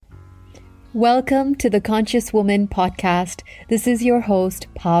Welcome to the Conscious Woman podcast. This is your host,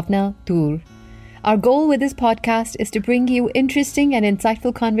 Bhavna Dur. Our goal with this podcast is to bring you interesting and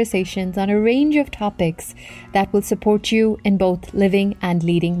insightful conversations on a range of topics that will support you in both living and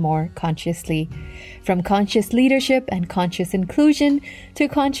leading more consciously. From conscious leadership and conscious inclusion to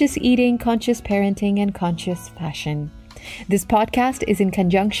conscious eating, conscious parenting, and conscious fashion. This podcast is in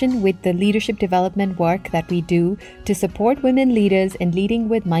conjunction with the leadership development work that we do to support women leaders in leading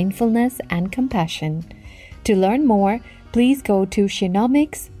with mindfulness and compassion. To learn more, please go to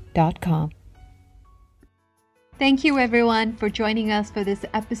shenomics.com. Thank you everyone for joining us for this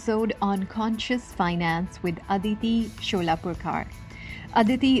episode on conscious finance with Aditi Sholapurkar.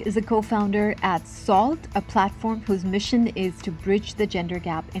 Aditi is a co-founder at SALT, a platform whose mission is to bridge the gender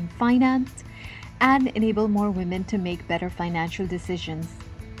gap in finance and enable more women to make better financial decisions.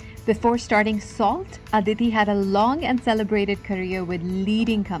 Before starting SALT, Aditi had a long and celebrated career with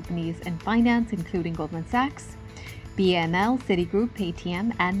leading companies in finance, including Goldman Sachs, BAML, Citigroup,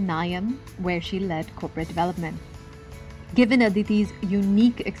 Paytm, and Nayam, where she led corporate development. Given Aditi's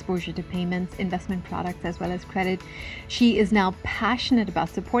unique exposure to payments, investment products, as well as credit, she is now passionate about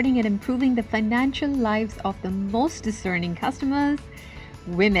supporting and improving the financial lives of the most discerning customers,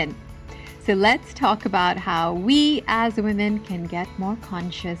 women. So let's talk about how we as women can get more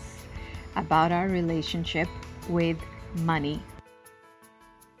conscious about our relationship with money.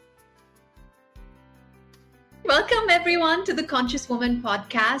 Welcome everyone to the Conscious Woman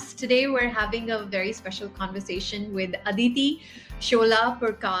podcast. Today we're having a very special conversation with Aditi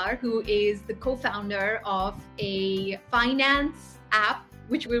Sholapurkar, who is the co-founder of a finance app,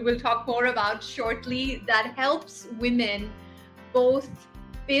 which we will talk more about shortly, that helps women both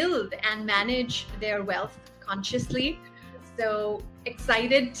build and manage their wealth consciously. So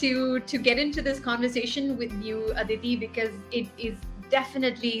excited to get into this conversation with you, Aditi, because it is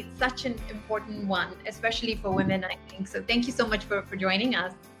definitely such an important one, especially for women, I think. So thank you so much for joining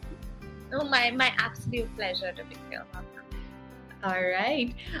us. No, my absolute pleasure to be here. All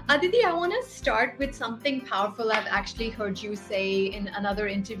right. Aditi, I want to start with something powerful I've actually heard you say in another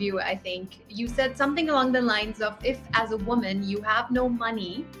interview, I think. You said something along the lines of, if as a woman you have no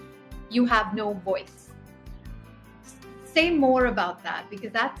money, you have no voice. Say more about that,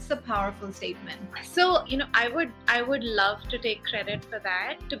 because that's a powerful statement. So, I would love to take credit for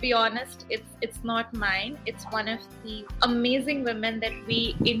that. To be honest, it's not mine. It's one of the amazing women that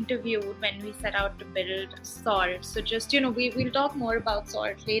we interviewed when we set out to build SALT. So just, we'll talk more about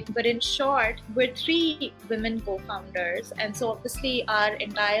SALT later. But in short, we're 3 women co-founders. And so obviously our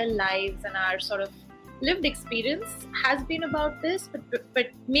entire lives and our sort of lived experience has been about this, but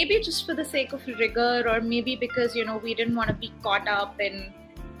maybe just for the sake of rigor, or maybe because we didn't want to be caught up in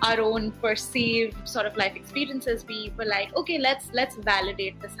our own perceived sort of life experiences, we were like, okay, let's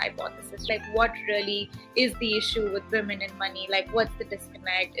validate this hypothesis. Like, what really is the issue with women and money? Like, what's the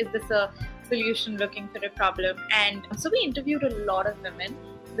disconnect? Is this a solution looking for a problem? And so we interviewed a lot of women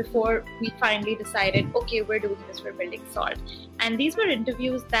before we finally decided, okay, we're doing this, we're building SALT. And these were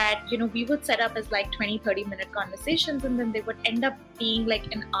interviews that, we would set up as like 20-30 minute conversations, and then they would end up being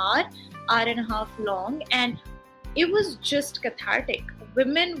like an hour and a half long. And it was just cathartic.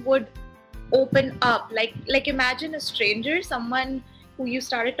 Women would open up, like imagine a stranger, someone who you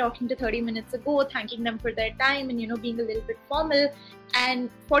started talking to 30 minutes ago, thanking them for their time and, being a little bit formal. And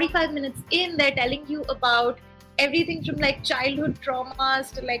 45 minutes in, they're telling you about everything from like childhood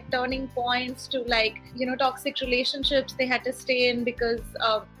traumas to like turning points to like, toxic relationships they had to stay in because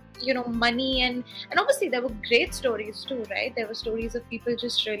of, money. And obviously there were great stories too, right? There were stories of people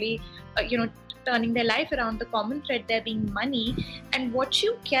just really, turning their life around, the common thread there being money. And what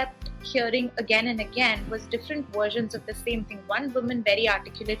you kept hearing again and again was different versions of the same thing. One woman very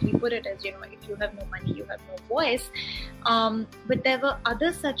articulately put it as, if you have no money, you have no voice. But there were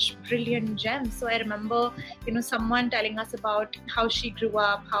other such brilliant gems. So I remember, someone telling us about how she grew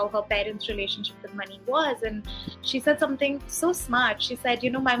up, how her parents' relationship with money was. And she said something so smart. She said,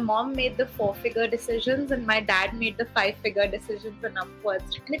 my mom made the 4-figure decisions and my dad made the 5-figure decisions and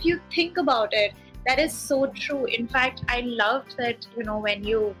upwards. And if you think about it, that is so true. In fact, I loved that, when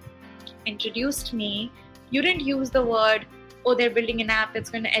you introduced me, you didn't use the word, oh, they're building an app that's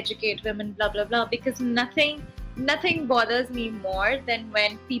going to educate women, blah, blah, blah, because nothing bothers me more than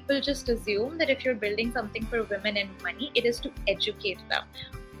when people just assume that if you're building something for women and money, it is to educate them.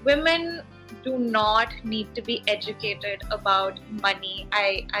 Women do not need to be educated about money.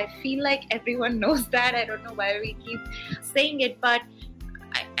 I feel like everyone knows that. I don't know why we keep saying it, but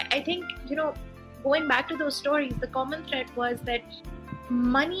I think, going back to those stories, the common thread was that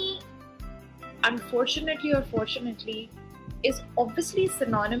money, unfortunately or fortunately, is obviously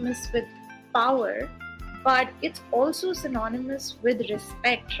synonymous with power, but it's also synonymous with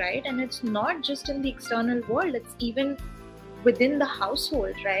respect, right? And it's not just in the external world, it's even within the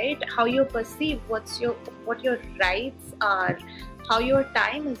household, right? How you're perceived, what your rights are, how your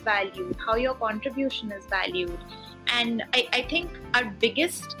time is valued, how your contribution is valued. And I think our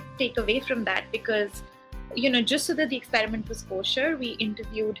biggest takeaway from that, because just so that the experiment was kosher, we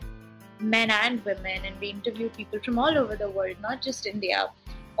interviewed men and women, and we interviewed people from all over the world, not just India.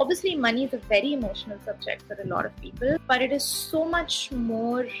 Obviously, money is a very emotional subject for a lot of people, but it is so much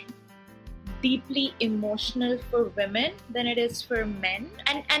more deeply emotional for women than it is for men,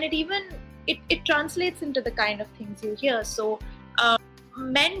 and it even it translates into the kind of things you hear. So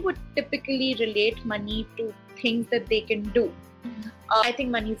men would typically relate money to things that they can do. I think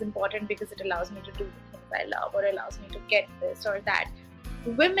money is important because it allows me to do the things I love, or allows me to get this or that.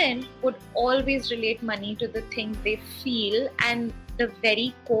 Women would always relate money to the things they feel and the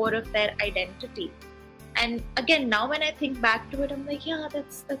very core of their identity. And again, now when I think back to it, I'm like, yeah,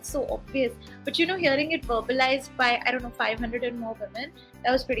 that's so obvious. But hearing it verbalized by, 500 and more women,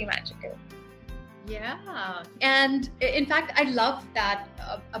 that was pretty magical. Yeah. And in fact, I love that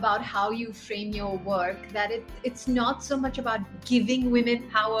about how you frame your work, that it's not so much about giving women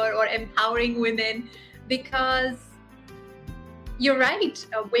power or empowering women, because you're right.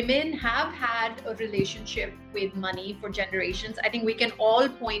 Women have had a relationship with money for generations. I think we can all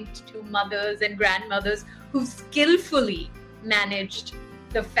point to mothers and grandmothers who skillfully managed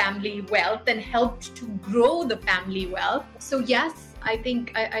the family wealth and helped to grow the family wealth. So yes, I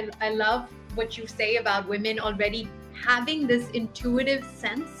think I love what you say about women already having this intuitive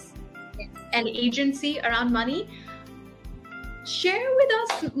sense and agency around money. Share with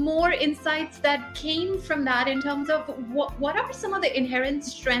us more insights that came from that in terms of what are some of the inherent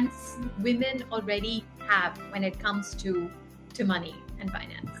strengths women already have when it comes to money and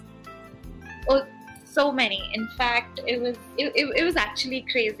finance? Oh, so many. In fact, it was actually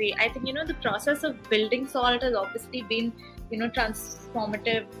crazy. I think the process of building Salt has obviously been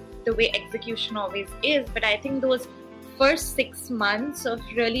transformative, the way execution always is. But I think those first 6 months of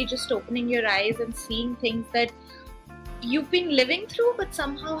really just opening your eyes and seeing things that you've been living through but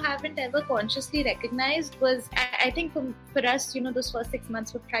somehow haven't ever consciously recognized was, I think for us, those first 6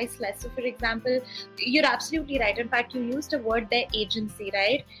 months were priceless. So for example, you're absolutely right. In fact, you used a word there, agency,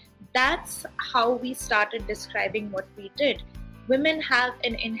 right? That's how we started describing what we did. Women have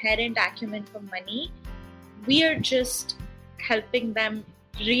an inherent acumen for money. We are just helping them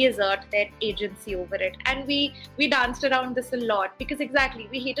reassert their agency over it. And we danced around this a lot because exactly,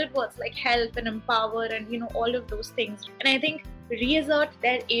 we hated words like help and empower and all of those things. And I think reassert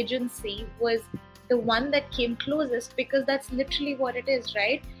their agency was the one that came closest, because that's literally what it is,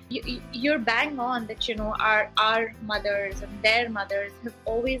 right? You're bang on that our mothers and their mothers have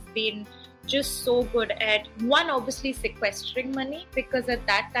always been just so good at, one, obviously sequestering money, because at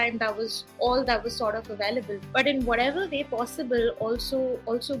that time that was all that was sort of available, but in whatever way possible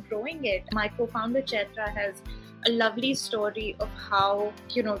also growing it. My co-founder Chaitra has a lovely story of how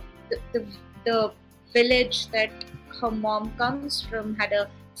the village that her mom comes from had a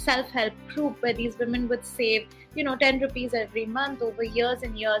self-help group where these women would save 10 rupees every month over years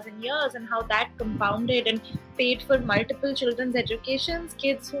and years and years, and how that compounded and paid for multiple children's educations,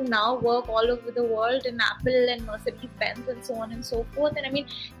 kids who now work all over the world in Apple and Mercedes-Benz and so on and so forth. And I mean,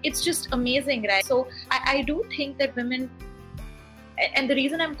 it's just amazing, right? So I do think that women, and the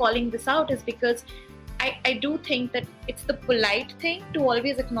reason I'm calling this out is because I do think that it's the polite thing to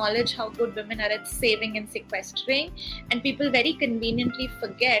always acknowledge how good women are at saving and sequestering, and people very conveniently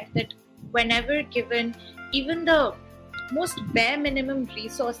forget that whenever given even the most bare minimum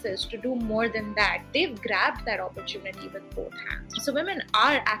resources to do more than that, they've grabbed that opportunity with both hands. So women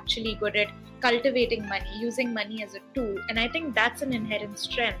are actually good at cultivating money, using money as a tool, and I think that's an inherent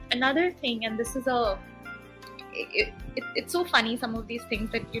strength. Another thing, and this is it's so funny, some of these things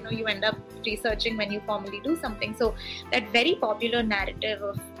that you end up researching when you formally do something. So that very popular narrative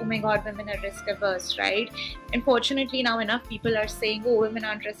of, oh my god, women are risk averse, right? Unfortunately, now enough people are saying, oh, women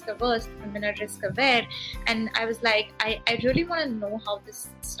aren't risk averse, women are risk aware. And I was like, I really want to know how this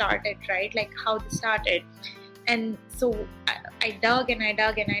started, right? Like how this started. And so I dug and I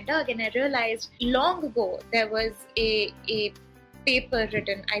dug and I dug, and I realized long ago there was a paper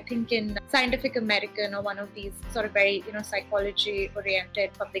written, I think in Scientific American or one of these sort of very psychology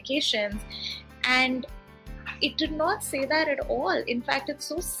oriented publications, and it did not say that at all. In fact, it's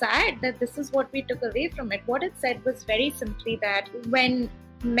so sad that this is what we took away from it. What it said was very simply that when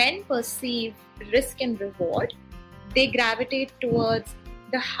men perceive risk and reward, they gravitate towards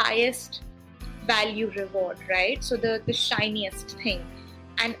the highest value reward, right? So the shiniest thing.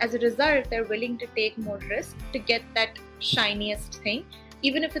 And as a result, they're willing to take more risk to get that shiniest thing.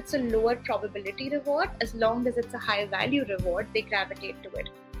 Even if it's a lower probability reward, as long as it's a high value reward, they gravitate to it.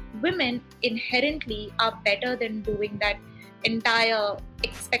 Women inherently are better than doing that entire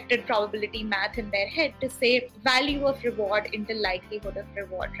expected probability math in their head to say value of reward into likelihood of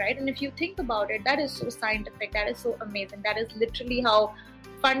reward, right? And if you think about it, that is so scientific, that is so amazing. That is literally how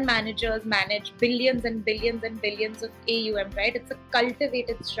fund managers manage billions and billions and billions of AUM, right? It's a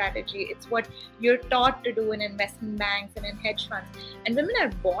cultivated strategy. It's what you're taught to do in investment banks and in hedge funds. And women are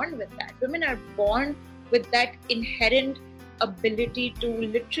born with that. Women are born with that inherent ability to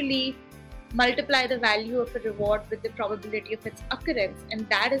literally multiply the value of a reward with the probability of its occurrence. And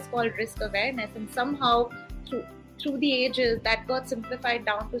that is called risk awareness. And somehow through the ages, that got simplified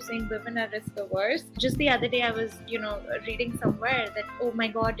down to saying women are risk averse. Just the other day, I was, reading somewhere that, oh my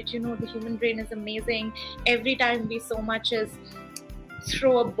God, did you know the human brain is amazing? Every time we so much as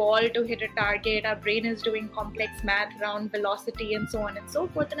throw a ball to hit a target, our brain is doing complex math around velocity and so on and so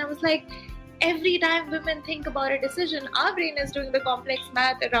forth. And I was like, every time women think about a decision, our brain is doing the complex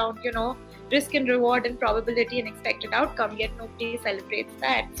math around, risk and reward and probability and expected outcome, yet nobody celebrates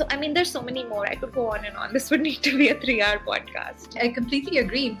that. So, there's so many more. I could go on and on. This would need to be a 3-hour podcast. I completely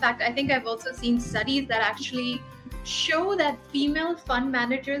agree. In fact, I think I've also seen studies that actually show that female fund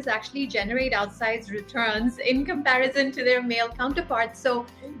managers actually generate outsized returns in comparison to their male counterparts. So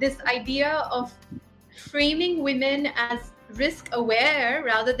this idea of framing women as risk aware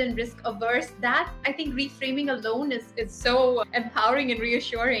rather than risk averse, that I think reframing alone is so empowering and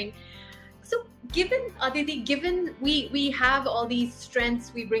reassuring. So given we have all these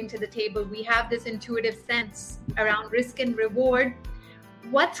strengths we bring to the table, we have this intuitive sense around risk and reward,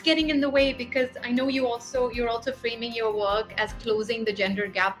 what's getting in the way? Because I know you're also framing your work as closing the gender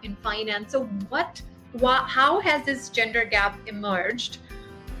gap in finance. So how has this gender gap emerged?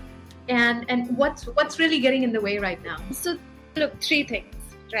 And what's really getting in the way right now? So look, 3 things,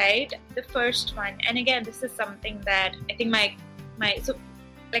 right? The first one, and again, this is something that I think so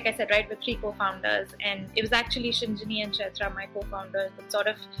like I said, right, we're 3 co-founders, and it was actually Shinjini and Chaitra, my co-founders, that sort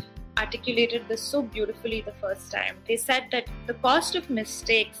of articulated this so beautifully the first time. They said that the cost of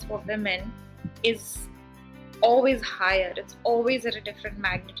mistakes for women is always higher. It's always at a different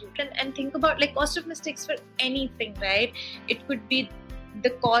magnitude. And think about like cost of mistakes for anything, right? It could be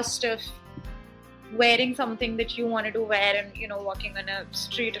the cost of wearing something that you wanted to wear and, walking on a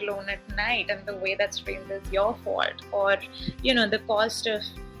street alone at night, and the way that's framed is your fault. Or, the cost of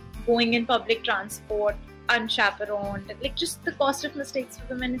going in public transport unchaperoned. Like, just the cost of mistakes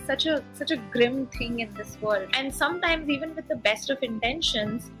for women is such a grim thing in this world. And sometimes even with the best of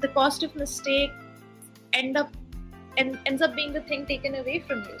intentions, the cost of mistake ends up being the thing taken away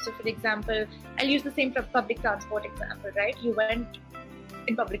from you. So for example, I'll use the same public transport example, right? You went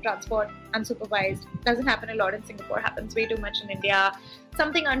in public transport unsupervised. Doesn't happen a lot in Singapore, happens way too much in India.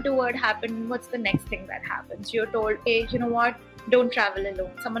 Something untoward happened. What's the next thing that happens? You're told, hey, you know what? Don't travel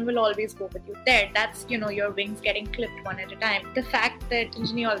alone. Someone will always go with you. That's, your wings getting clipped one at a time. The fact that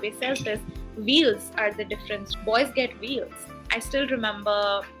Shinjini always says this, wheels are the difference. Boys get wheels. I still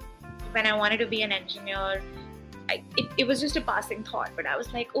remember when I wanted to be an engineer, it was just a passing thought, but I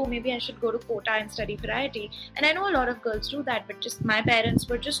was like, oh, maybe I should go to Kota and study variety. And I know a lot of girls do that, but just my parents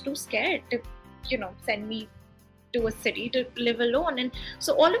were just too scared to, send me to a city to live alone. And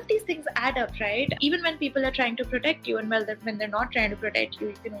so all of these things add up, right? Even when people are trying to protect you, and when they're not trying to protect you,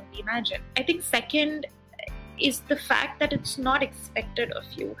 you can only imagine. I think second is the fact that it's not expected of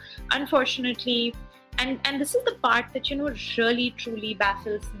you, unfortunately. And this is the part that, really truly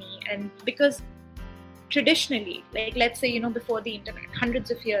baffles me. And because traditionally, like let's say, before the internet,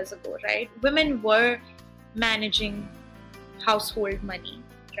 hundreds of years ago, right? Women were managing household money,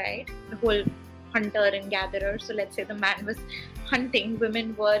 right? The whole hunter and gatherer. So let's say the man was hunting,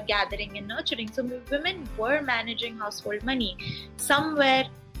 women were gathering and nurturing. So women were managing household money somewhere.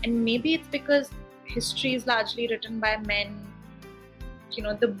 And maybe it's because history is largely written by men.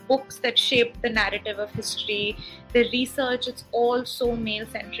 The books that shape the narrative of history, the research, it's all so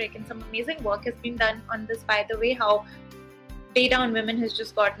male-centric, and some amazing work has been done on this, by the way, how data on women has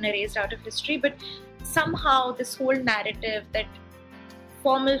just gotten erased out of history. But somehow this whole narrative that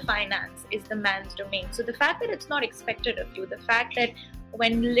formal finance is the man's domain. So the fact that it's not expected of you, the fact that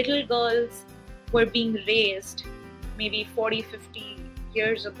when little girls were being raised maybe 40, 50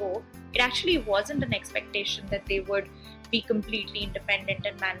 years ago, it actually wasn't an expectation that they would be completely independent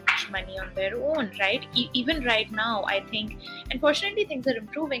and manage money on their own, right? Even right now, I think, unfortunately things are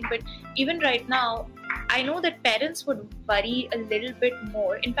improving, but even right now, I know that parents would worry a little bit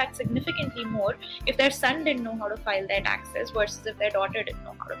more, in fact significantly more, if their son didn't know how to file their taxes versus if their daughter didn't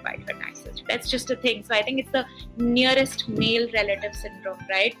know how to file her taxes. That's just a thing. So I think it's the nearest male relative syndrome,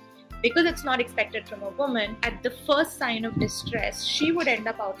 right? Because it's not expected from a woman, at the first sign of distress, she would end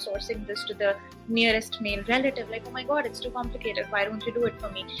up outsourcing this to the nearest male relative. Like, oh my God, it's too complicated. Why don't you do it for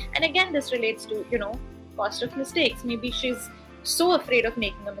me? And again, this relates to, cost of mistakes. Maybe she's so afraid of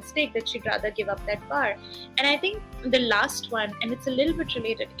making a mistake that she'd rather give up that car. And I think the last one, and it's a little bit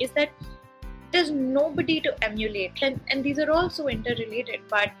related, is that there's nobody to emulate. And these are also interrelated,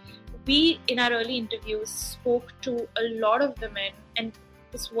 but we, in our early interviews, spoke to a lot of women, and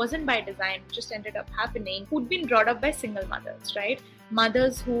this wasn't by design, it just ended up happening, who'd been brought up by single mothers, right?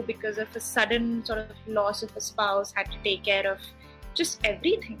 Mothers who, because of a sudden sort of loss of a spouse, had to take care of just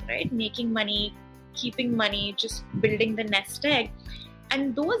everything, right? Making money, keeping money, just building the nest egg.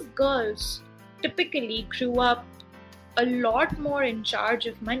 And those girls typically grew up a lot more in charge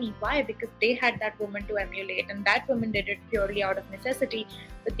of money. Why? Because they had that woman to emulate, and that woman did it purely out of necessity.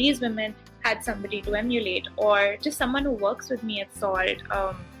 But these women had somebody to emulate, or just someone who works with me at Salt.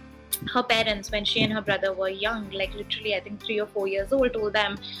 Her parents, when she and her brother were young, like literally I think 3 or 4 years old, told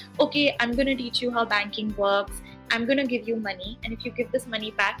them, okay, I'm going to teach you how banking works. I'm going to give you money, and if you give this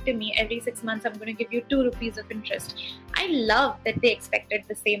money back to me every 6 months, I'm going to give you 2 rupees of interest. I love that they expected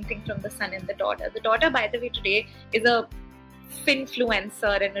the same thing from the son and the daughter. The daughter, by the way, today is a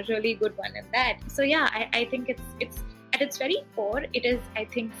finfluencer and a really good one in that. So yeah, I think it's at its very core, it is, I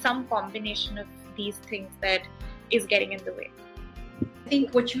think, some combination of these things that is getting in the way. I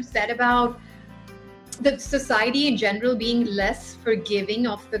think what you said about the society in general being less forgiving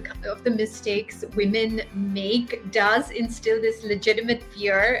of the mistakes women make does instill this legitimate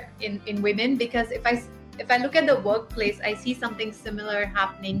fear in women. Because if I look at the workplace, I see something similar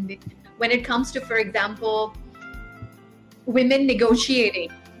happening when it comes to, for example, women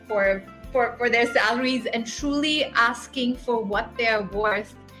negotiating for their salaries and truly asking for what they're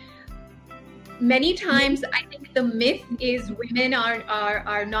worth. Many times, I think the myth is women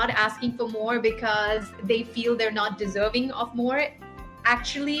are not asking for more because they feel they're not deserving of more.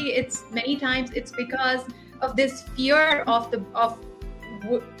 Actually, it's many times it's because of this fear of am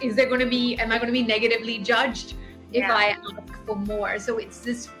I going to be negatively judged if I ask for more? So it's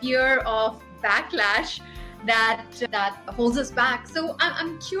this fear of backlash that holds us back. So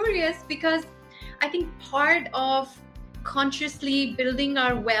I'm curious, because I think part of consciously building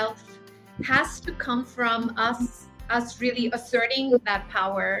our wealth has to come from us really asserting that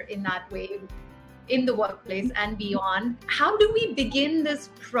power in that way in the workplace and beyond. How do we begin this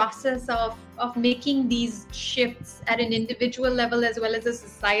process of making these shifts at an individual level as well as a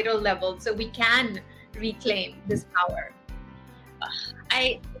societal level so we can reclaim this power?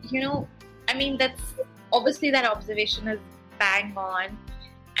 That's obviously, that observation is bang on.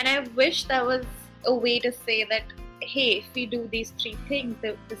 And I wish there was a way to say that, hey, if we do these 3 things,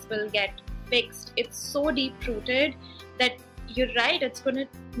 this will get fixed. It's so deep-rooted that you're right, it's going to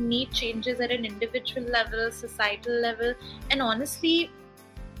need changes at an individual level, societal level, and honestly,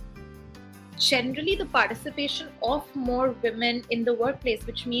 generally the participation of more women in the workplace,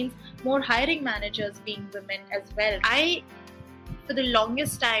 which means more hiring managers being women as well. I, for the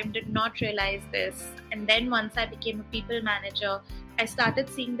longest time, did not realize this. And then once I became a people manager, I started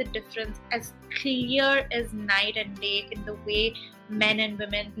seeing the difference as clear as night and day in the way men and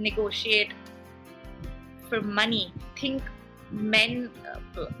women negotiate for money. Think men,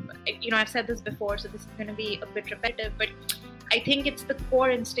 I've said this before, so this is going to be a bit repetitive, but I think it's the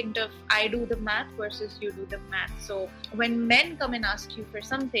core instinct of I do the math versus you do the math. So when men come and ask you for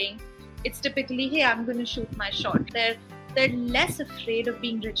something, it's typically, hey, I'm going to shoot my shot. They're less afraid of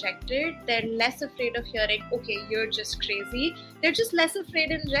being rejected. They're less afraid of hearing, okay, you're just crazy. They're just less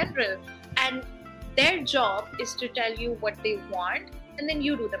afraid in general. And their job is to tell you what they want, and then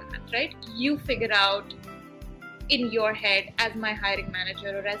you do the math, right? You figure out in your head as my hiring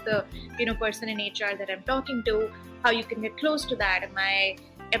manager or as the person in HR that I'm talking to, how you can get close to that.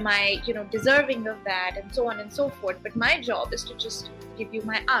 Am I deserving of that, and so on and so forth. But my job is to just give you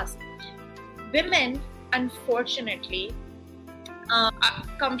my ask. Women, unfortunately,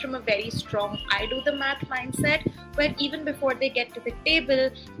 come from a very strong I do the math mindset, where even before they get to the table,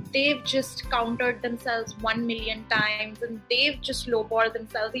 they've just countered themselves 1 million times, and they've just lowballed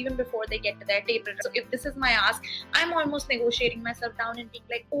themselves even before they get to their table. So if this is my ask, I'm almost negotiating myself down and being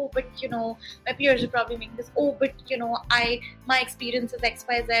like, oh, but my peers are probably making this, oh, but my experience is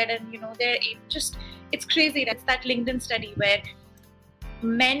XYZ, and it's crazy. That's that LinkedIn study where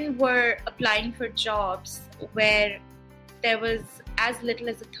men were applying for jobs where there was as little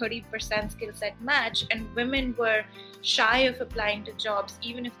as a 30% skill set match, and women were shy of applying to jobs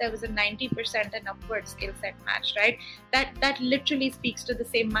even if there was a 90% and upward skill set match, right? That literally speaks to the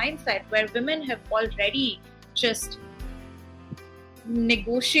same mindset where women have already just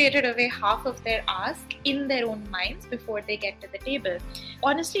negotiated away half of their ask in their own minds before they get to the table.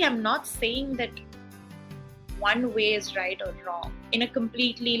 Honestly, I'm not saying that one way is right or wrong. In a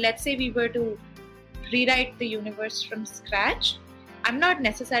completely, let's say we were to rewrite the universe from scratch, I'm not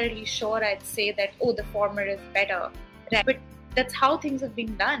necessarily sure I'd say that, oh, the former is better. Right? But that's how things have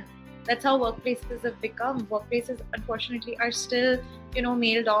been done. That's how workplaces have become. Workplaces, unfortunately, are still,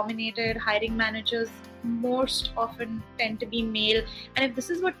 male dominated. Hiring managers most often tend to be male. And if this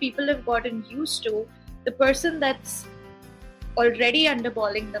is what people have gotten used to, the person that's already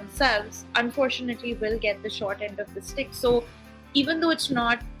underballing themselves, unfortunately, will get the short end of the stick. So even though it's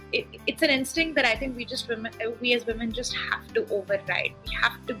not, it's an instinct that I think we as women just have to override. We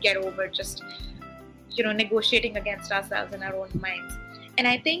have to get over just, negotiating against ourselves in our own minds. And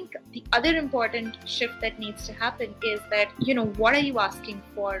I think the other important shift that needs to happen is that, what are you asking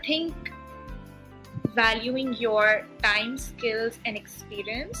for? I think valuing your time, skills, and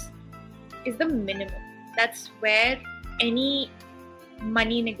experience is the minimum. That's where any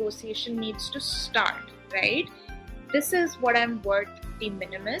money negotiation needs to start, right? This is what I'm worth, the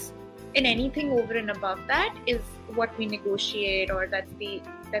minimus. And anything over and above that is what we negotiate, or that's the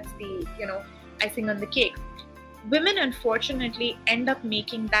icing on the cake. Women, unfortunately, end up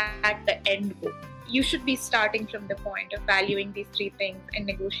making that the end goal. You should be starting from the point of valuing these three things and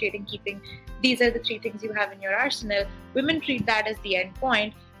negotiating, keeping these are the three things you have in your arsenal. Women treat that as the end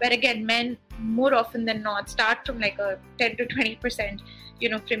point, where again, men more often than not start from like a 10 to 20%,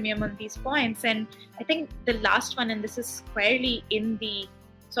 premium on these points. And I think the last one, and this is squarely in the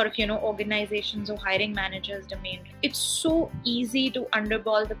sort of, organizations or hiring managers domain. It's so easy to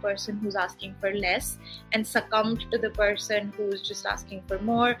underball the person who's asking for less and succumb to the person who's just asking for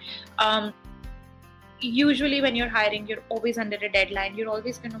more. Usually when you're hiring, you're always under a deadline. You're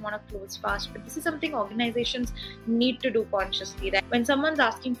always going to want to close fast. But this is something organizations need to do consciously. That when someone's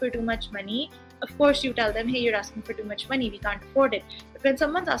asking for too much money, of course you tell them, hey, you're asking for too much money, we can't afford it. But when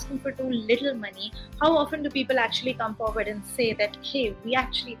someone's asking for too little money, how often do people actually come forward and say that, hey, we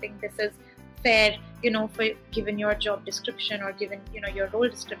actually think this is fair, for given your job description, or given, your role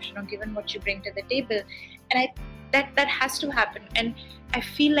description, or given what you bring to the table. And that has to happen. And I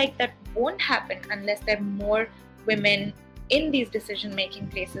feel like that won't happen unless there are more women in these decision-making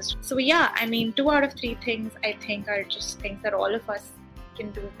places. So yeah, 2 out of 3 things I think are just things that all of us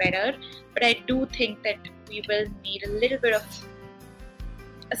can do better. But I do think that we will need a little bit of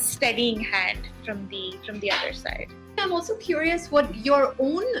a steadying hand from the other side. I'm also curious what your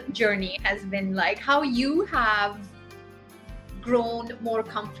own journey has been like, how you have grown more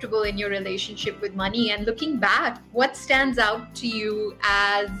comfortable in your relationship with money, and looking back, what stands out to you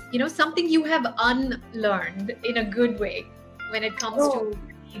as, something you have unlearned in a good way when it comes to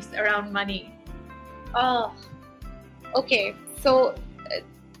beliefs around money? Oh, okay. So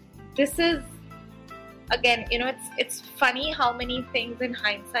this is, again, it's funny how many things in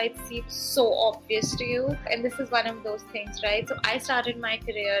hindsight seem so obvious to you. And this is one of those things, right? So I started my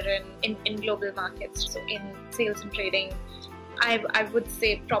career in global markets, so in sales and trading. I would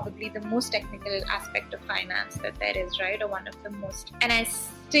say probably the most technical aspect of finance that there is, right? Or one of the most. And I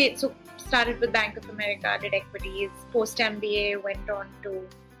started with Bank of America, did equities, post MBA, went on to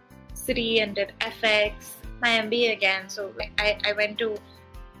Citi and did FX, my MBA again. So I went to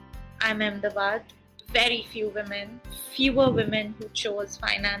Ahmedabad. Very fewer women who chose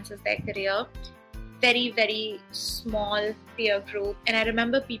finance as their career. Very, very small peer group. And I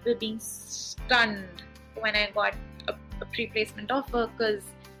remember people being stunned when I got a pre-placement offer, because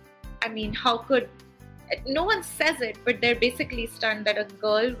how could, no one says it, but they're basically stunned that a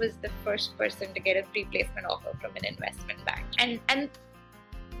girl was the first person to get a pre-placement offer from an investment bank. And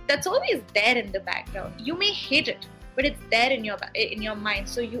that's always there in the background. You may hate it, but it's there in your mind.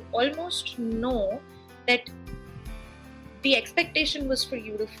 So you almost know that the expectation was for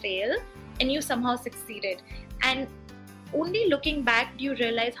you to fail and you somehow succeeded. And only looking back do you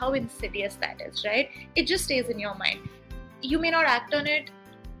realize how insidious that is, right? It just stays in your mind. You may not act on it,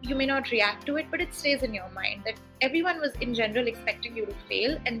 you may not react to it, but it stays in your mind that everyone was in general expecting you to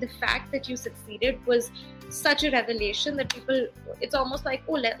fail, and the fact that you succeeded was such a revelation that people, it's almost like,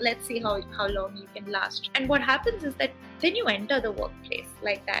 oh, let's see how long you can last. And what happens is that then you enter the workplace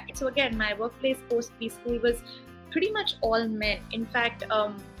like that. So again, my workplace post B-School was pretty much all men. In fact,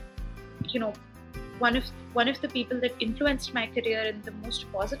 one of the people that influenced my career in the most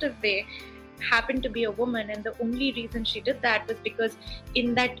positive way happened to be a woman, and the only reason she did that was because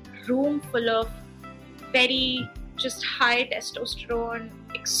in that room full of very just high testosterone,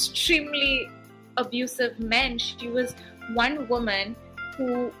 extremely abusive men, she was one woman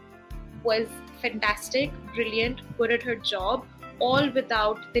who was fantastic, brilliant, good at her job, all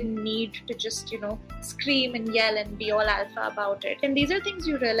without the need to just, scream and yell and be all alpha about it. And these are things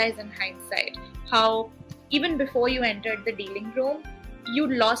you realize in hindsight, how even before you entered the dealing room, you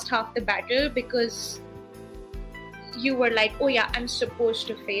lost half the battle because you were like, oh yeah, I'm supposed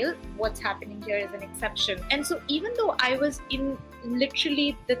to fail. What's happening here is an exception. And so even though I was in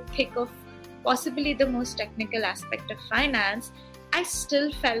literally the thick of possibly the most technical aspect of finance, I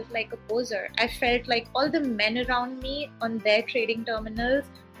still felt like a poser. I felt like all the men around me on their trading terminals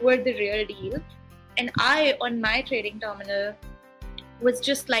were the real deal. And I, on my trading terminal, was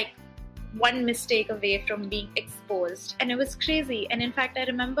just like one mistake away from being exposed. And it was crazy. And in fact, I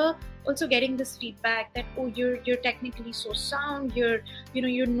remember also getting this feedback that, oh, you're technically so sound, you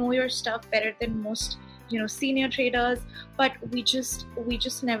know your stuff better than most senior traders, but we just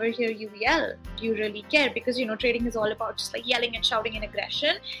never hear you yell. Do you really care? Because trading is all about just like yelling and shouting and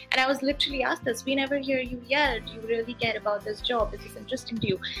aggression. And I was literally asked this, we never hear you yell. Do you really care about this job? Is this interesting to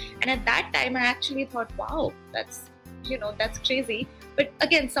you? And at that time I actually thought, wow, that's crazy. But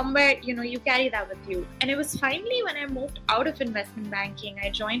again, somewhere you carry that with you. And it was finally when I moved out of investment banking, I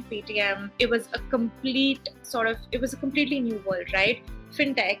joined Paytm. It was a completely new world, right?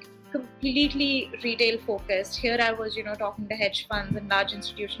 Fintech, completely retail focused. Here I was, talking to hedge funds and large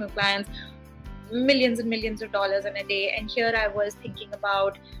institutional clients, millions and millions of dollars in a day. And here I was thinking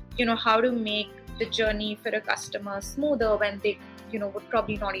about, how to make the journey for a customer smoother when they, would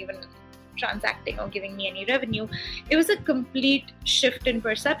probably not even transacting or giving me any revenue. It was a complete shift in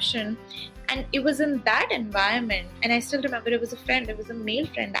perception. And it was in that environment, and I still remember it was a male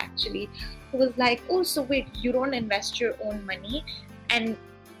friend actually, who was like, oh, so wait, you don't invest your own money? And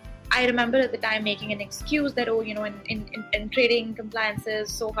I remember at the time making an excuse that, in trading, compliance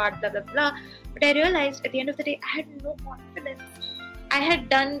is so hard, blah, blah, blah. But I realized at the end of the day, I had no confidence. I had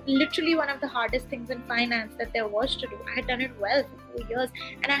done literally one of the hardest things in finance that there was to do. I had done it well for 4 years,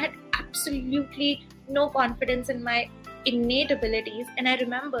 and I had absolutely no confidence in my innate abilities. And I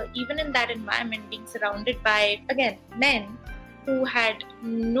remember even in that environment being surrounded by, again, men who had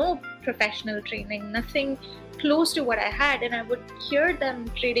no professional training, nothing close to what I had, and I would hear them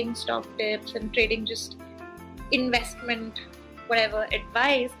trading stock tips and trading just investment, whatever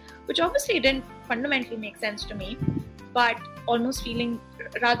advice, which obviously didn't fundamentally make sense to me, but almost feeling,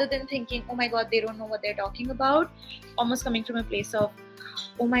 rather than thinking, oh my God, they don't know what they're talking about, almost coming from a place of,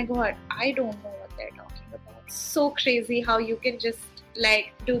 oh my God, I don't know what they're talking about. So crazy how you can just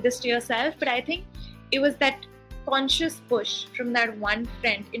like do this to yourself. But I think it was that conscious push from that one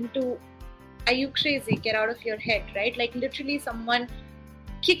friend into, are you crazy? Get out of your head, right? Like literally someone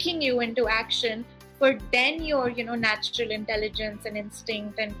kicking you into action for then your, natural intelligence and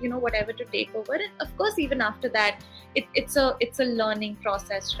instinct and, whatever to take over. And of course, even after that, it's a learning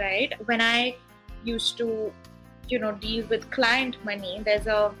process, right? When I used to, deal with client money,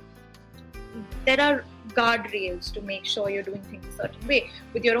 there are guardrails to make sure you're doing things a certain way.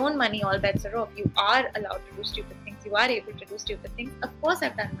 With your own money, all bets are off. You are allowed to do stupid things. You are able to do stupid things. Of course,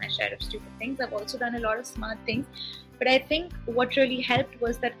 I've done my share of stupid things. I've also done a lot of smart things. But I think what really helped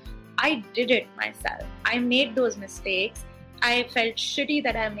was that I did it myself. I made those mistakes. I felt shitty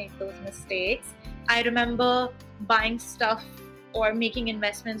that I made those mistakes. I remember buying stuff or making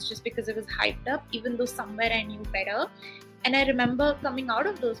investments just because it was hyped up, even though somewhere I knew better. And I remember coming out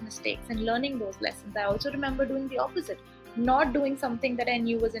of those mistakes and learning those lessons. I also remember doing the opposite, not doing something that I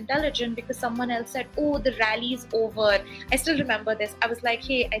knew was intelligent because someone else said, oh, the rally's over. I still remember this. I was like,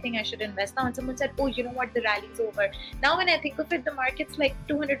 hey, I think I should invest now. And someone said, oh, you know what, the rally's over. Now when I think of it, the market's like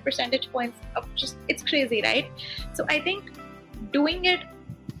 200 percentage points up. Just, it's crazy, right? So I think doing it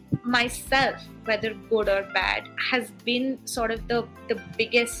myself, whether good or bad, has been sort of the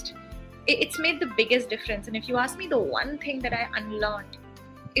biggest, it's made the biggest difference. And if you ask me the one thing that I unlearned,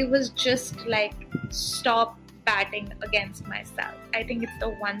 it was just like, stop batting against myself. I think it's the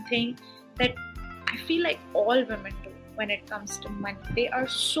one thing that I feel like all women do when it comes to money. They are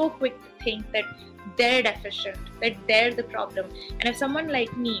so quick to think that they're deficient, that they're the problem. And if someone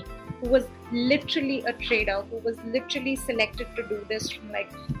like me, who was literally a trader, who was literally selected to do this from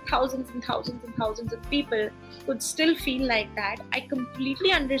like thousands and thousands and thousands of people, could still feel like that, I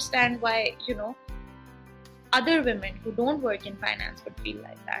completely understand why, other women who don't work in finance would feel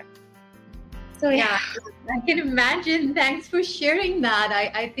like that. So Yeah, I can imagine. Thanks for sharing that.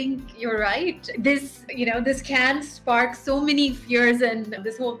 I think you're right. This can spark so many fears, and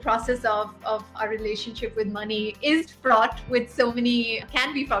this whole process of our relationship with money is can be fraught with so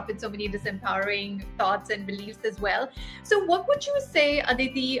many disempowering thoughts and beliefs as well. So what would you say,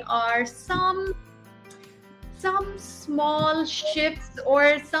 Aditi, are some small shifts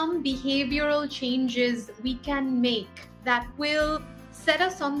or some behavioral changes we can make that will set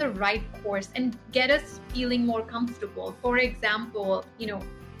us on the right course and get us feeling more comfortable? For example,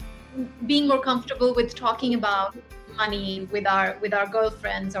 being more comfortable with talking about money with our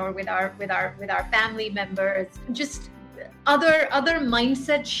girlfriends or with our family members. Just other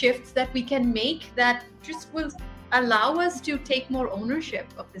mindset shifts that we can make that just will allow us to take more ownership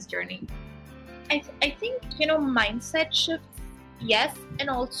of this journey. I think, mindset shifts, yes, and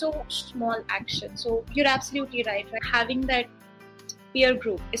also small action. So you're absolutely right? Having that peer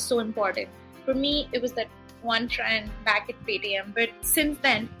group is so important. For me, it was that one friend back at Paytm, but since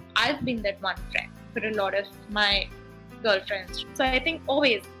then, I've been that one friend for a lot of my girlfriends. So I think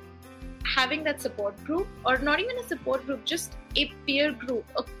always having that support group, or not even a support group, just a peer group,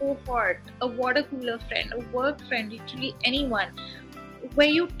 a cohort, a water cooler friend, a work friend, literally anyone, where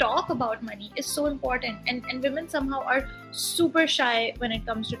you talk about money is so important. And women somehow are super shy when it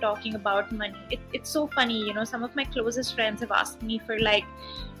comes to talking about money. It's so funny, some of my closest friends have asked me for like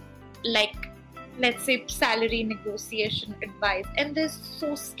let's say salary negotiation advice, and they're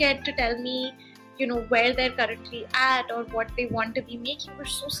so scared to tell me where they're currently at or what they want to be making. We're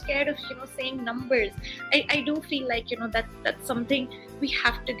so scared of saying numbers. I do feel like that's something we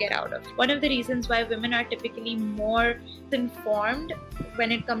have to get out of. One of the reasons why women are typically more informed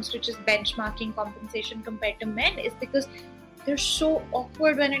when it comes to just benchmarking compensation compared to men is because they're so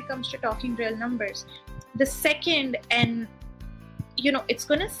awkward when it comes to talking real numbers. The second, and it's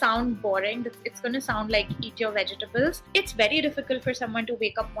going to sound boring, it's going to sound like eat your vegetables. It's very difficult for someone to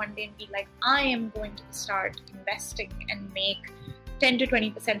wake up one day and be like, I am going to start investing and make 10 to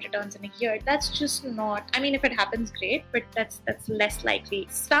 20% returns in a year. That's just not, if it happens, great, but that's less likely.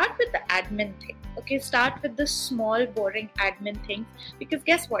 Start with the admin thing, okay? Start with the small, boring admin things, because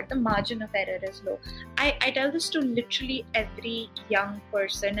guess what? The margin of error is low. I tell this to literally every young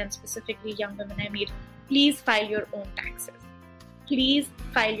person, and specifically young women I meet. Please file your own taxes. Please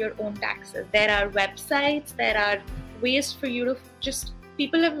file your own taxes. There are websites, there are ways for you to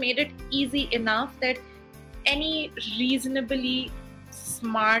people have made it easy enough that any reasonably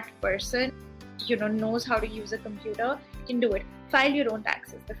smart person, knows how to use a computer, can do it. File your own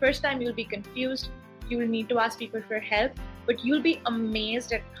taxes. The first time you'll be confused, you will need to ask people for help, but you'll be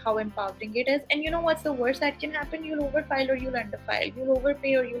amazed at how empowering it is. And what's the worst that can happen? You'll overfile or you'll underfile. You'll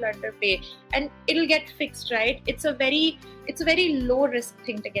overpay or you'll underpay, and it'll get fixed, right? It's a very low risk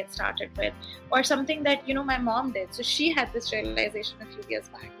thing to get started with. Or something that my mom did. So she had this realization a few years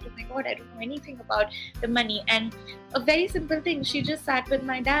back. Oh my God, I don't know anything about the money. And a very simple thing, she just sat with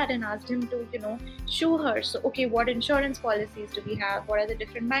my dad and asked him to show her. So okay, what insurance policies do we have? What are the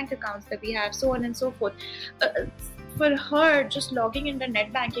different bank accounts that we have? So on and so forth. For her, just logging into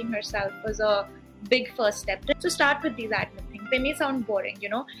net banking herself was a big first step. So start with these admin things. They may sound boring,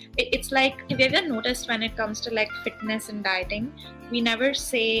 It's like, if you ever noticed when it comes to like fitness and dieting, we never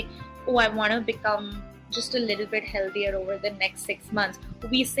say, oh, I want to become just a little bit healthier over the next 6 months.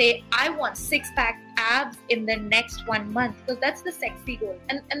 We say, I want 6-pack abs in the next 1 month, because that's the sexy goal.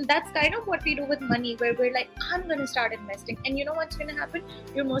 And that's kind of what we do with money, where we're like, I'm going to start investing. And you know what's going to happen?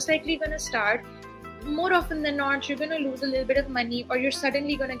 You're most likely going to start. More often than not, you're going to lose a little bit of money, or you're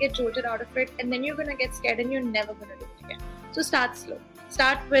suddenly going to get jolted out of it, and then you're going to get scared and you're never going to do it again. So start slow.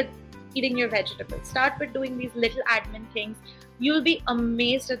 Start with eating your vegetables. Start with doing these little admin things. You'll be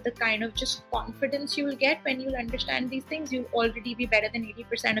amazed at the kind of just confidence you'll get when you'll understand these things. You'll already be better than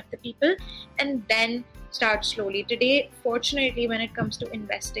 80% of the people, and then start slowly. Today, fortunately, when it comes to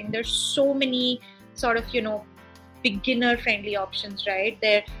investing, there's so many sort of, beginner friendly options, right?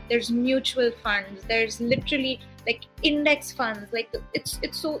 There's mutual funds, there's literally like index funds, like it's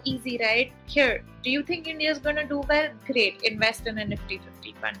so easy, right? Here, do you think India is going to do well? Great, invest in a Nifty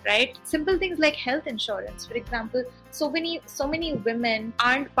 50 fund, right? Simple things like health insurance, for example. So many women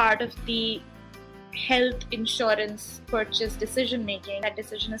aren't part of the health insurance purchase decision making. That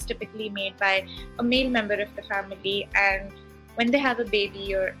decision is typically made by a male member of the family, and when they have a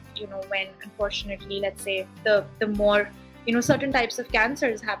baby, or when unfortunately, let's say the more certain types of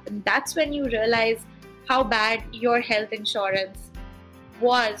cancers happen, that's when you realize how bad your health insurance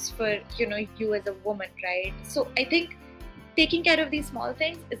was for you as a woman, right? So I think taking care of these small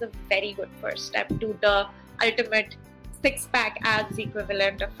things is a very good first step to the ultimate six-pack abs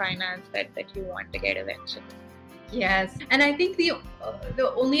equivalent of finance that you want to get eventually. Yes, and I think the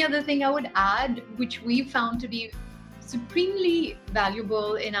only other thing I would add, which we found to be supremely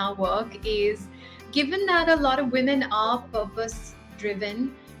valuable in our work, is given that a lot of women are purpose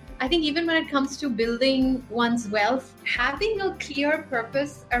driven, I think even when it comes to building one's wealth, having a clear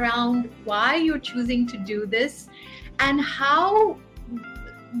purpose around why you're choosing to do this and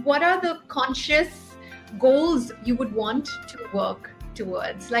what are the conscious goals you would want to work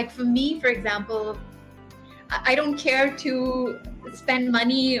towards. Like for me, for example, I don't care to spend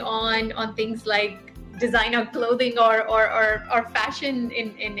money on things like designer clothing or fashion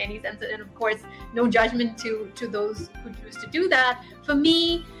in any sense. And of course, no judgment to those who choose to do that. For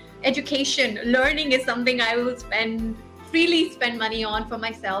me, education, learning is something I will freely spend money on for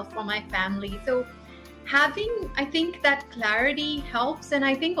myself, for my family. So having, I think, that clarity helps. And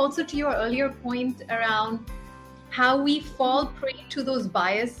I think also to your earlier point around how we fall prey to those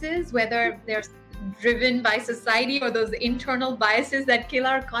biases, whether they're driven by society or those internal biases that kill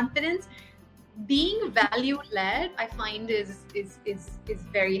our confidence, being value-led, I find is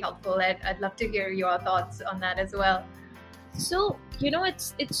very helpful. I'd love to hear your thoughts on that as well. So,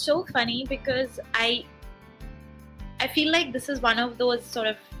 it's so funny because I feel like this is one of those sort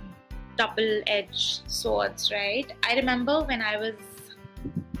of double-edged swords, right? I remember when I was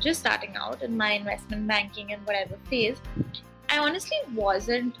just starting out in my investment banking and whatever phase, I honestly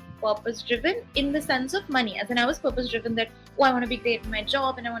wasn't purpose-driven in the sense of money. As in, I was purpose-driven that, I want to be great in my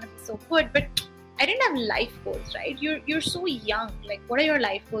job and I want to be so good, but I didn't have life goals, right? You're so young. Like, what are your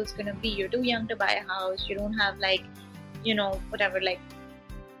life goals going to be? You're too young to buy a house. You don't have whatever, like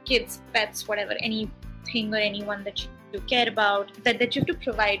kids, pets, whatever, anything or anyone that you care about that you have to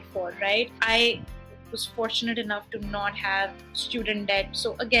provide for, right? I was fortunate enough to not have student debt.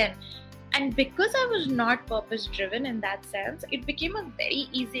 So again, and because I was not purpose driven in that sense, it became a very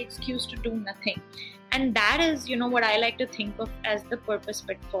easy excuse to do nothing. And that is, what I like to think of as the purpose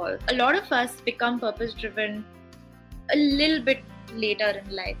pitfall. A lot of us become purpose driven a little bit later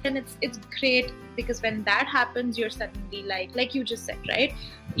in life, and it's great because when that happens, you're suddenly like you just said, right?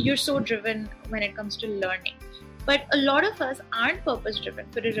 You're so driven when it comes to learning. But a lot of us aren't purpose driven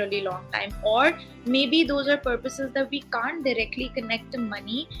for a really long time, or maybe those are purposes that we can't directly connect to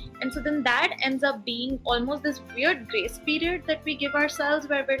money, and so then that ends up being almost this weird grace period that we give ourselves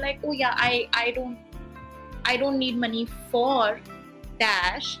where we're like, oh yeah, I don't need money for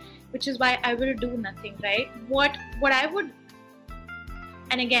dash, which is why I will do nothing, right? What I would,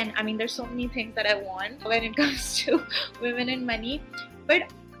 and again, I mean, there's so many things that I want when it comes to women and money, but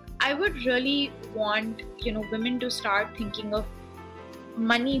I would really want, women to start thinking of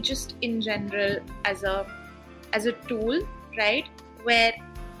money just in general as a tool, right? Where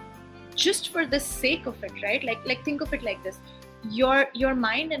just for the sake of it, right? Like think of it like this. Your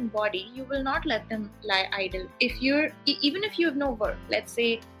mind and body, you will not let them lie idle. Even if you have no work, let's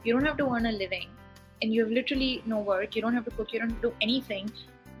say you don't have to earn a living and you have literally no work, you don't have to cook, you don't have to do anything,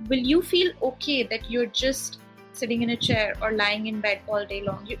 will you feel okay that you're just sitting in a chair or lying in bed all day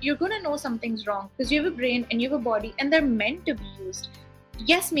long? You're going to know something's wrong because you have a brain and you have a body and they're meant to be used.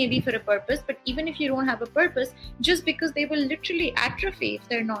 Yes, maybe for a purpose, but even if you don't have a purpose, just because they will literally atrophy if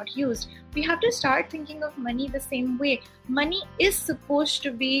they're not used. We have to start thinking of money the same way. Money is supposed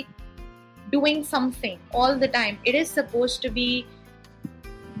to be doing something all the time. It is supposed to be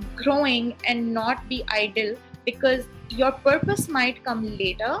growing and not be idle, because your purpose might come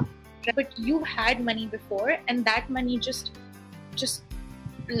later, but you had money before, and that money just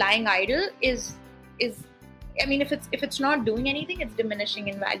lying idle is I mean, if it's not doing anything, it's diminishing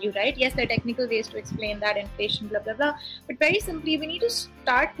in value, right? Yes, there are technical ways to explain that, inflation, blah blah blah, but very simply, we need to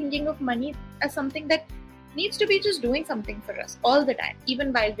start thinking of money as something that needs to be just doing something for us all the time,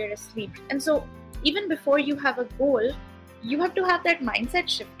 even while we're asleep. And so even before you have a goal, you have to have that mindset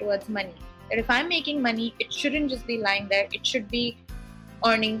shift towards money, that if I'm making money, it shouldn't just be lying there, it should be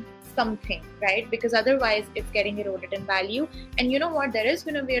earning something, right? Because otherwise it's getting eroded in value. And you know what, there is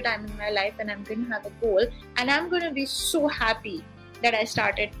going to be a time in my life when I'm going to have a goal and I'm going to be so happy that I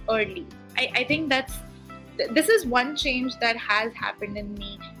started early. I think this is one change that has happened in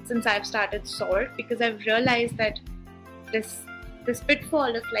me since I've started SOAR, because I've realized that this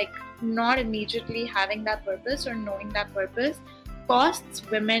pitfall of like not immediately having that purpose or knowing that purpose costs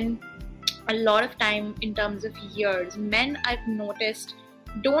women a lot of time in terms of years. Men, I've noticed,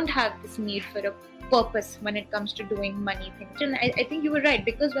 don't have this need for a purpose when it comes to doing money things. And I think you were right,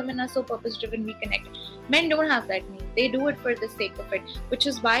 because women are so purpose driven, we connect. Men don't have that need. They do it for the sake of it, which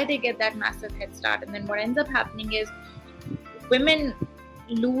is why they get that massive head start. And then what ends up happening is women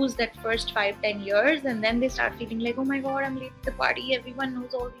lose that first 5-10 years, and then they start feeling like, oh my god, I'm late to the party, everyone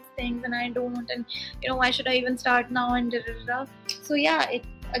knows all these things and I don't, and why should I even start now, and so yeah,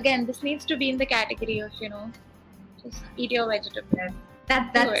 this needs to be in the category of just eat your vegetables.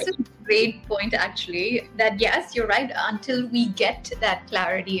 That's a great point, actually, that yes, you're right, until we get that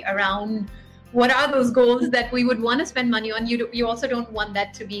clarity around what are those goals that we would want to spend money on, you also don't want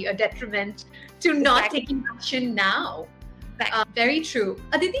that to be a detriment to not taking action now. Very true.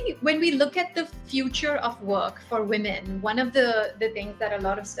 Aditi, when we look at the future of work for women, one of the things that a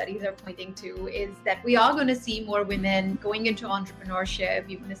lot of studies are pointing to is that we are going to see more women going into entrepreneurship.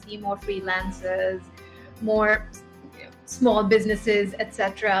 You're going to see more freelancers, more small businesses,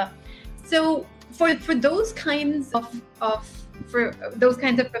 etc. So for those kinds of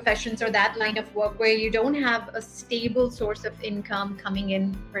professions or that line of work where you don't have a stable source of income coming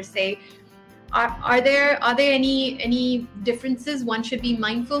in per se, are there any differences one should be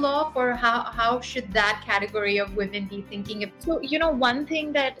mindful of, or how should that category of women be thinking of? So one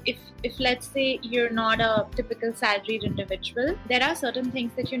thing that if let's say you're not a typical salaried individual, there are certain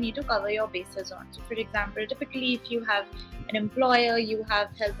things that you need to cover your bases on. So for example, typically if you have an employer, you have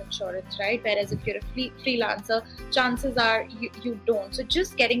health insurance, right? Whereas if you're a freelancer, chances are you don't. So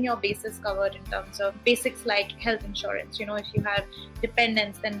just getting your bases covered in terms of basics like health insurance, if you have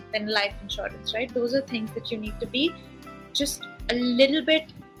dependents, then life insurance, right? Those are things that you need to be just a little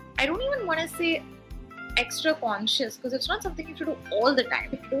bit, I don't even want to say extra conscious, because it's not something you should do all the time.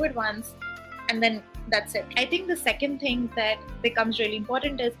 You do it once and then that's it. I think the second thing that becomes really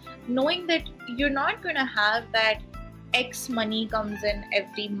important is knowing that you're not going to have that X money comes in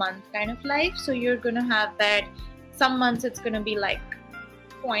every month kind of life. So you're going to have that some months it's going to be like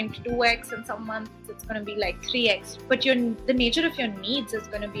 0.2x and some months it's going to be like 3x, but the nature of your needs is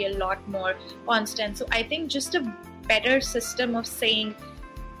going to be a lot more constant. So I think just a better system of saying,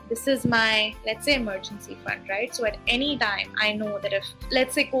 this is my, let's say, emergency fund, right? So at any time I know that if,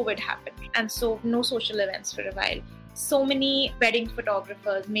 let's say, COVID happened and so no social events for a while, so many wedding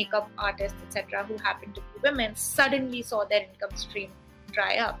photographers, makeup artists, etc., who happen to be women, suddenly saw their income stream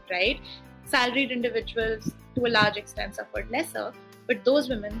dry up, right? Salaried individuals to a large extent suffered lesser, but those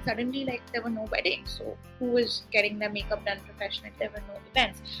women suddenly, like, there were no weddings. So who was getting their makeup done professionally? There were no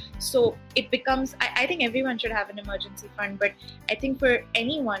events. So it becomes, I think everyone should have an emergency fund, but I think for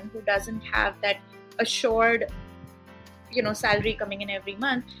anyone who doesn't have that assured salary coming in every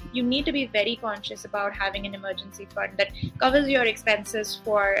month, you need to be very conscious about having an emergency fund that covers your expenses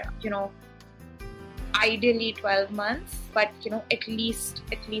for, ideally 12 months, but, at least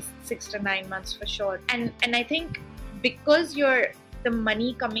 6 to 9 months for sure. And I think because the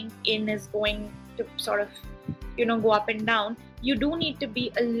money coming in is going to sort of, go up and down, you do need to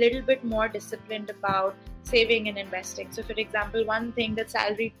be a little bit more disciplined about saving and investing. So for example, one thing that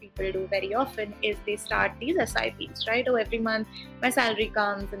salaried people do very often is they start these SIPs, right? Oh, every month my salary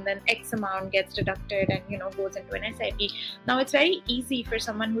comes and then X amount gets deducted and, goes into an SIP. Now it's very easy for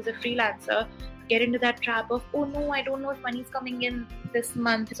someone who's a freelancer to get into that trap of, oh no, I don't know if money's coming in this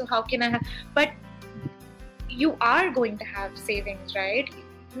month, so how can I have, but you are going to have savings, right?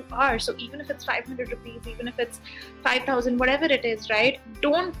 You are. So even if it's 500 rupees, even if it's 5,000, whatever it is, right?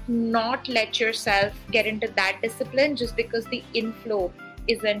 Don't not let yourself get into that discipline just because the inflow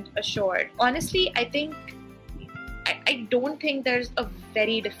isn't assured. Honestly, I don't think there's a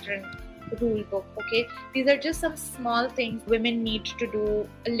very different rule book, okay? These are just some small things women need to do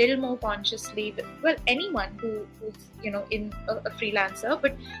a little more consciously. Well, anyone who's, in a freelancer,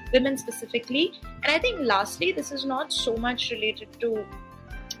 but women specifically. And I think lastly, this is not so much related to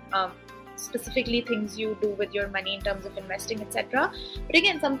specifically things you do with your money in terms of investing, etc. But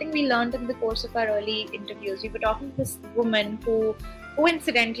again, something we learned in the course of our early interviews, we were talking to this woman who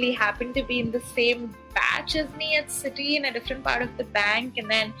coincidentally happened to be in the same batch as me at Citi in a different part of the bank, and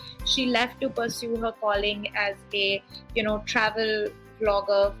then she left to pursue her calling as a travel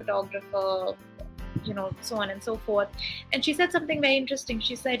vlogger, photographer, so on and so forth. And she said something very interesting.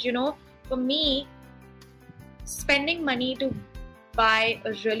 She said, for me, spending money to buy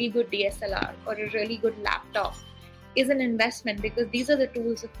a really good DSLR or a really good laptop is an investment because these are the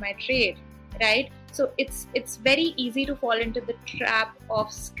tools of my trade, right? So it's very easy to fall into the trap of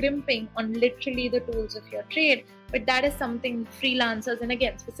scrimping on literally the tools of your trade, but that is something freelancers, and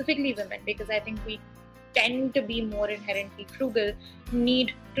again specifically women, because I think we tend to be more inherently frugal,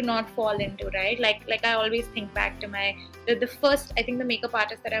 need to not fall into, right? Like I always think back to the first, I think the makeup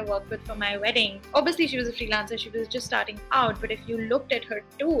artist that I worked with for my wedding. Obviously she was a freelancer, she was just starting out, but if you looked at her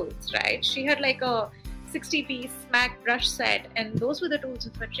tools, right, she had like a 60-piece smack brush set, and those were the tools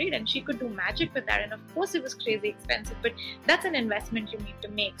of her trade, and she could do magic with that. And of course it was crazy expensive, but that's an investment you need to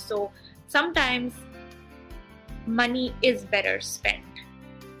make. So sometimes money is better spent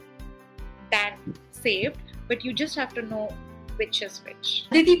than saved, but you just have to know which is which.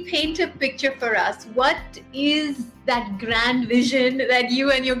 Aditi, paint a picture for us. What is that grand vision that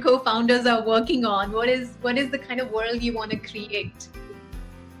you and your co-founders are working on? What is the kind of world you want to create?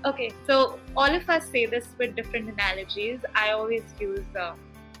 Okay, so all of us say this with different analogies. I always use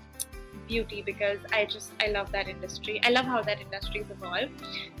beauty because I love that industry. I love how that industry has evolved.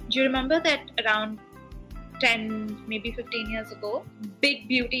 Do you remember that around 10, maybe 15 years ago, big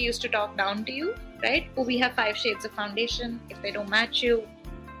beauty used to talk down to you, right? Oh, we have 5 shades of foundation. If they don't match you,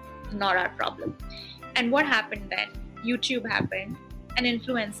 not our problem. And what happened then? YouTube happened and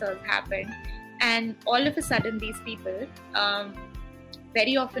influencers happened. And all of a sudden, these people,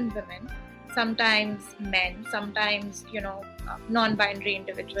 very often women, sometimes men, sometimes, non-binary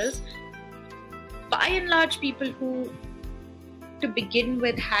individuals, by and large people who to begin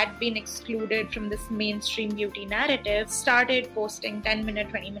with had been excluded from this mainstream beauty narrative, started posting 10-minute,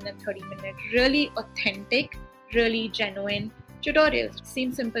 20-minute, 30-minute, really authentic, really genuine tutorials.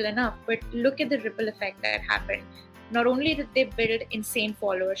 Seems simple enough, but look at the ripple effect that happened. Not only did they build insane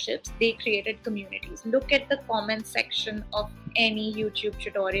followerships, they created communities. Look at the comment section of any YouTube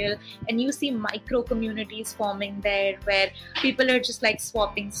tutorial and you see micro communities forming there where people are just like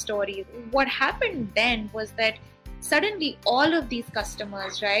swapping stories. What happened then was that suddenly all of these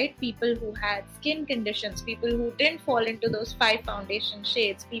customers, right, people who had skin conditions, people who didn't fall into those 5 foundation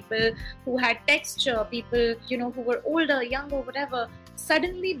shades, people who had texture, people, who were older, younger, whatever,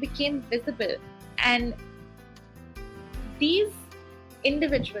 suddenly became visible. And these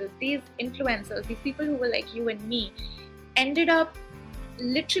individuals, these influencers, these people who were like you and me, ended up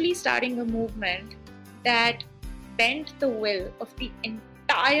literally starting a movement that bent the will of the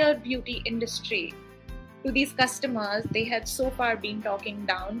entire beauty industry to these customers they had so far been talking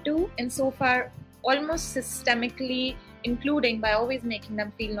down to, and so far almost systemically including by always making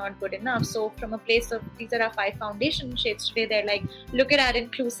them feel not good enough. So from a place of these are our 5 foundation shades today, they're like, look at our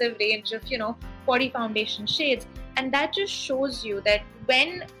inclusive range of 40 foundation shades. And that just shows you that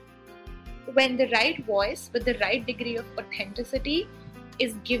when the right voice with the right degree of authenticity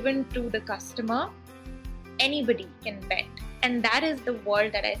is given to the customer, anybody can bend. And that is the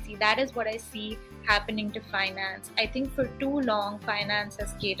world that I see. That is what I see happening to finance. I think for too long, finance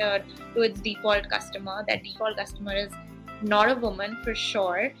has catered to its default customer. That default customer is not a woman for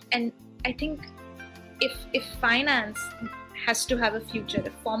sure. And I think if finance has to have a future,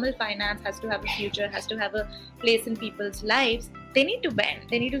 if formal finance has to have a future, has to have a place in people's lives, they need to bend,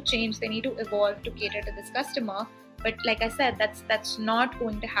 they need to change, they need to evolve to cater to this customer. But like I said, that's not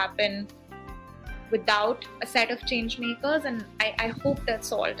going to happen without a set of change makers, and I hope that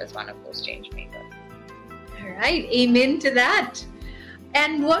Salt is one of those change makers. All right, amen to that.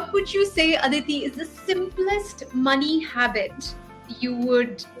 And what would you say, Aditi, is the simplest money habit you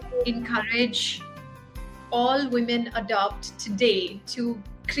would encourage all women adopt today to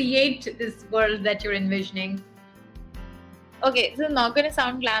create this world that you're envisioning? Okay, so not going to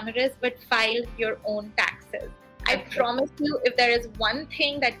sound glamorous, but file your own taxes. I promise you, if there is one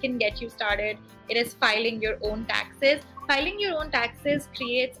thing that can get you started, it is filing your own taxes. Filing your own taxes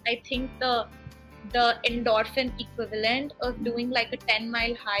creates, I think, the endorphin equivalent of doing like a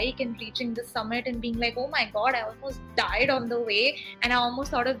 10-mile hike and reaching the summit and being like, oh my God, I almost died on the way and I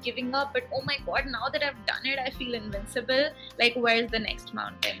almost thought of giving up, but oh my God, now that I've done it, I feel invincible. Like, where's the next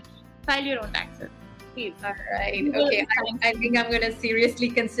mountain? File your own taxes. Please. All right. Okay. I think I'm going to seriously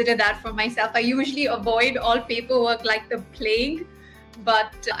consider that for myself. I usually avoid all paperwork like the plague,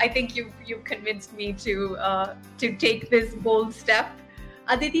 but I think you convinced me to take this bold step.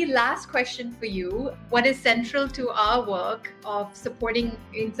 Aditi, last question for you. What is central to our work of supporting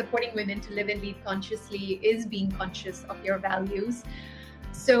women to live and lead consciously is being conscious of your values.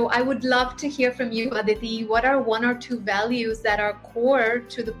 So I would love to hear from you, Aditi. What are 1 or 2 values that are core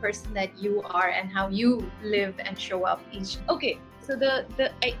to the person that you are and how you live and show up each day? Okay, so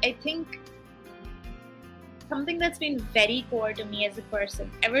I think something that's been very core to me as a person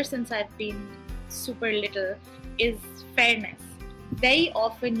ever since I've been super little is fairness. Very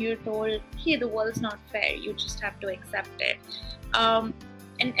often you're told, hey, the world's not fair, you just have to accept it.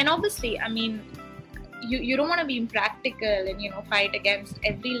 And obviously, I mean, you don't want to be impractical and fight against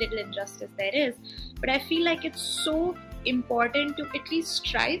every little injustice there is, but I feel like it's so important to at least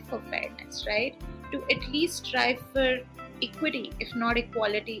strive for fairness, right? To at least strive for equity, if not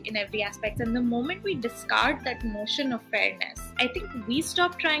equality, in every aspect. And the moment we discard that notion of fairness, I think we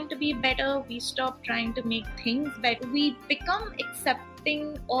stop trying to be better, we stop trying to make things better, we become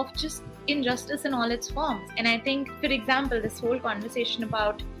accepting of just injustice in all its forms. And I think, for example, this whole conversation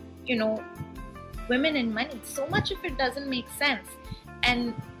about, women and money, so much of it doesn't make sense.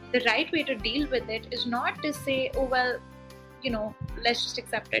 And the right way to deal with it is not to say, oh, well, let's just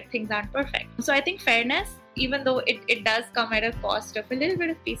accept it, things aren't perfect. So I think fairness, even though it does come at a cost of a little bit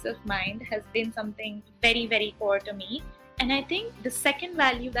of peace of mind, has been something very, very core to me. And I think the second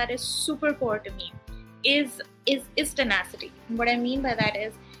value that is super core to me is tenacity. And what I mean by that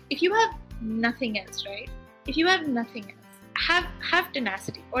is, if you have nothing else, right? If you have nothing else, have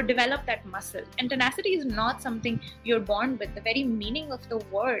tenacity or develop that muscle. And tenacity is not something you're born with. The very meaning of the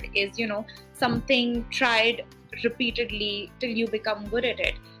word is, something tried repeatedly till you become good at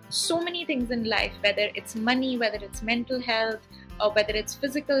it. So many things in life, whether it's money, whether it's mental health, or whether it's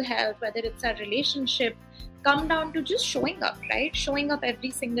physical health, whether it's a relationship, come down to just showing up, right? Showing up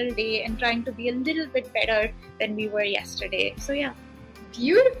every single day and trying to be a little bit better than we were yesterday. So yeah.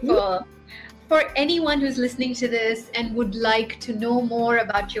 Beautiful. For anyone who's listening to this and would like to know more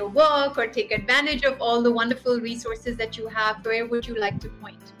about your work or take advantage of all the wonderful resources that you have, where would you like to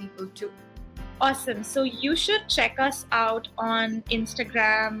point people to? Awesome. So you should check us out on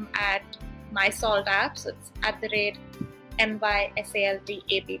Instagram at MySaltApp. So it's @MySaltApp.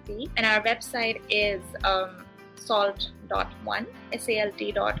 And our website is salt.one,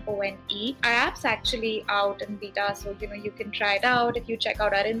 SALT.one. Our app's actually out in beta, so you can try it out. If you check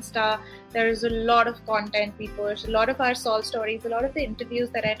out our Insta, there is a lot of content we push, a lot of our Salt stories, a lot of the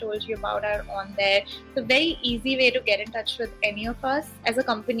interviews that I told you about are on there. It's a very easy way to get in touch with any of us. As a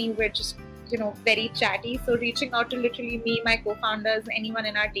company, we're just very chatty, so reaching out to literally me, my co-founders, anyone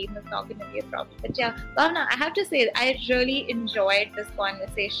in our team is not going to be a problem. But yeah, Bhavna, I have to say, I really enjoyed this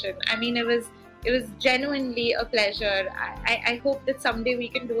conversation. I mean, it was genuinely a pleasure. I hope that someday we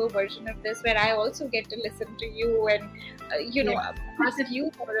can do a version of this where I also get to listen to you and, ask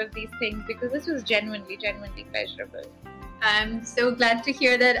you more of these things, because this was genuinely pleasurable. I'm so glad to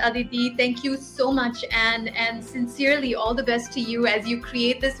hear that, Aditi. Thank you so much, and sincerely all the best to you as you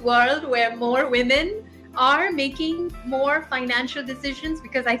create this world where more women are making more financial decisions,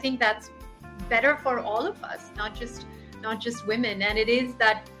 because I think that's better for all of us, not just women. And it is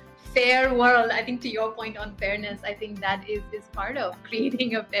that fair world. I think to your point on fairness, I think that is part of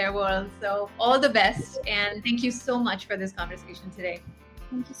creating a fair world. So all the best, and thank you so much for this conversation today.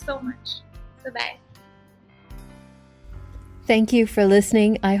 Thank you so much. Bye-bye. Thank you for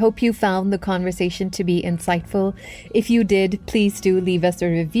listening. I hope you found the conversation to be insightful. If you did, please do leave us a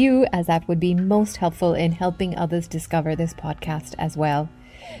review, as that would be most helpful in helping others discover this podcast as well.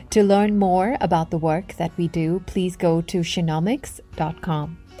 To learn more about the work that we do, please go to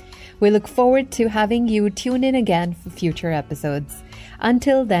shenomics.com. We look forward to having you tune in again for future episodes.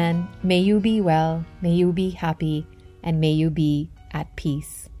 Until then, may you be well, may you be happy, and may you be at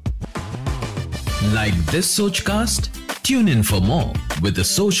peace. Like this Sochcast? Tune in for more with the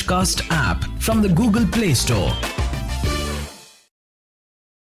Sochcast app from the Google Play Store.